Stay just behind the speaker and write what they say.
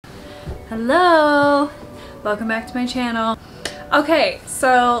Hello! Welcome back to my channel. Okay,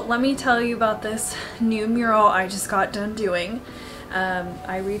 so let me tell you about this new mural I just got done doing.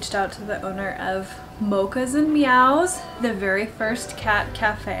 I reached out to the owner of Mochas and Meows, the very first cat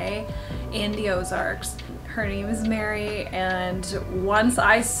cafe in the Ozarks. Her name is Mary, and once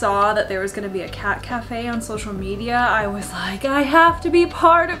I saw that there was going to be a cat cafe on social media, I was like, I have to be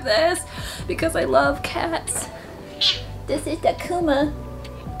part of this because I love cats. This is Takuma.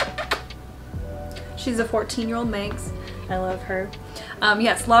 She's a 14-year-old Manx. I love her.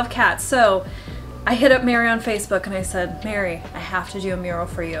 Yes, love cats. So I hit up Mary on Facebook and I said, Mary, I have to do a mural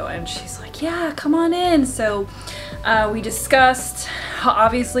for you. And she's like, yeah, come on in. So we discussed,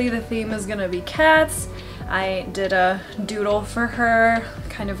 obviously the theme is gonna be cats. I did a doodle for her,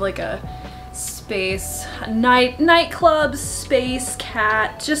 kind of like a space, nightclub space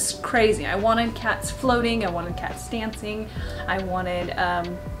cat, just crazy. I wanted cats floating, I wanted cats dancing, I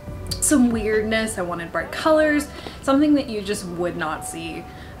wanted some weirdness, I wanted bright colors, something that you just would not see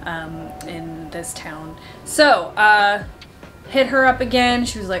in this town. So hit her up again.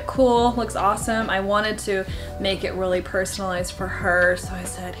 She was like, cool, looks awesome. I wanted to make it really personalized for her, so I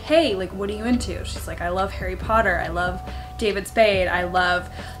said, hey, like, what are you into? She's like, I love Harry Potter, I love David Spade, I love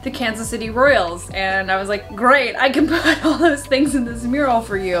the Kansas City Royals. And I was like, great, I can put all those things in this mural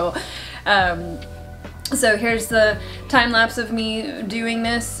for you. So here's the time lapse of me doing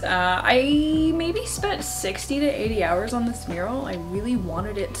this. I maybe spent 60 to 80 hours on this mural. I really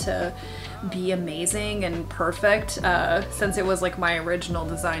wanted it to be amazing and perfect since it was like my original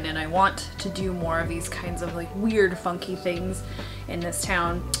design, and I want to do more of these kinds of like weird funky things in this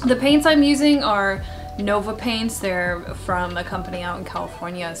town. The paints I'm using are Nova paints. They're from a company out in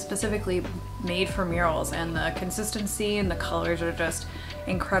California specifically made for murals, and the consistency and the colors are just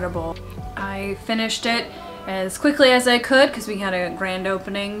incredible. I finished it as quickly as I could because we had a grand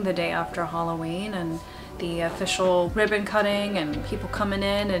opening the day after Halloween and the official ribbon cutting and people coming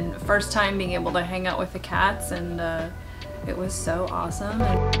in, and first time being able to hang out with the cats, and it was so awesome.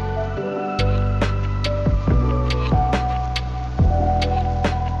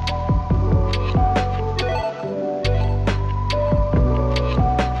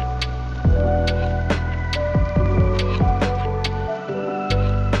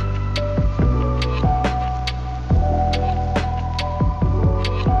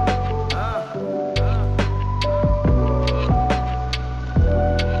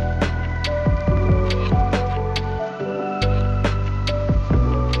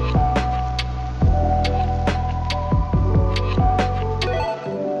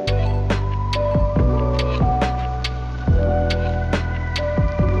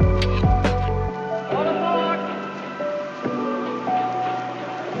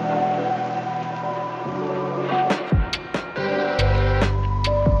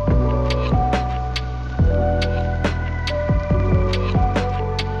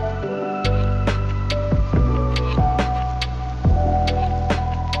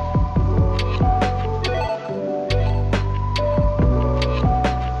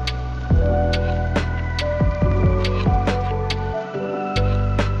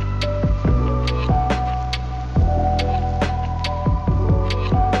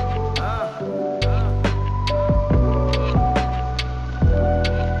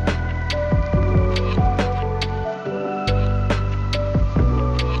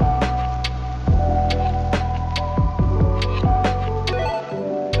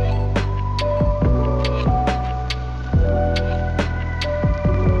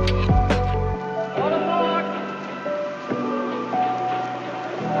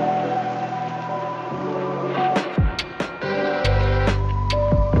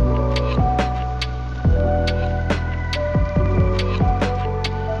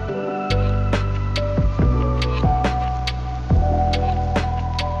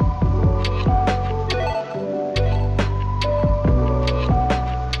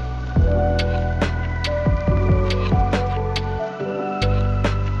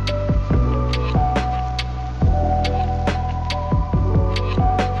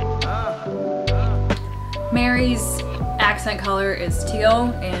 Mary's accent color is teal,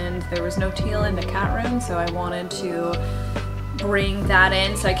 and there was no teal in the cat room, so I wanted to bring that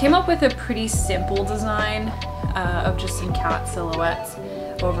in. So I came up with a pretty simple design of just some cat silhouettes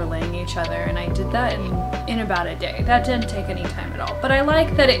overlaying each other, and I did that in about a day. That didn't take any time at all, but I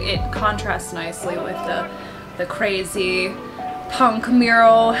like that it contrasts nicely with the crazy punk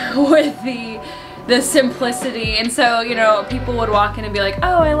mural with the simplicity. And so, you know, people would walk in and be like,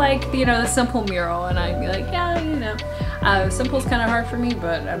 oh, I like, you know, the simple mural, and I'd be like, yeah, you know, simple's kind of hard for me,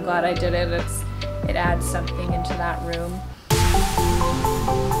 but I'm glad I did it. It adds something into that room.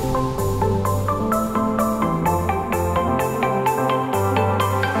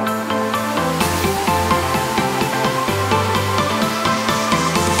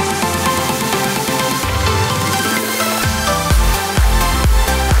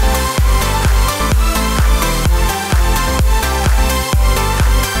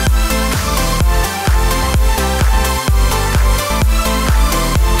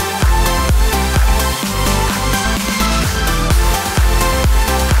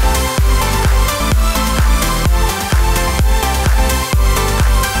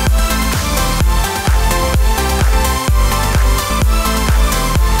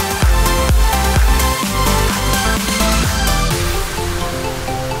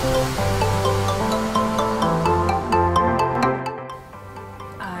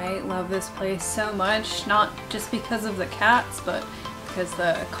 this place so much, not just because of the cats, but because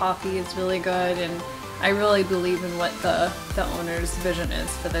the coffee is really good, and I really believe in what the owner's vision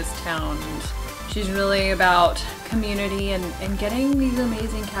is for this town. And she's really about community and getting these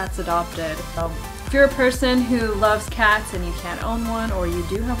amazing cats adopted. So if you're a person who loves cats and you can't own one, or you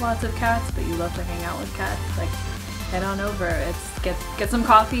do have lots of cats but you love to hang out with cats, like, head on over. It's get some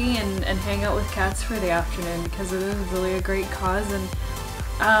coffee and hang out with cats for the afternoon, because it is really a great cause. And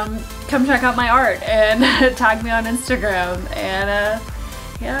come check out my art and tag me on Instagram. And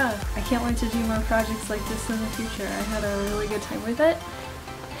yeah, I can't wait to do more projects like this in the future. I had a really good time with it.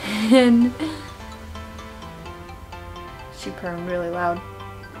 And she purred really loud.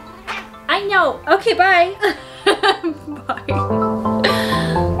 I know. Okay, bye. Bye.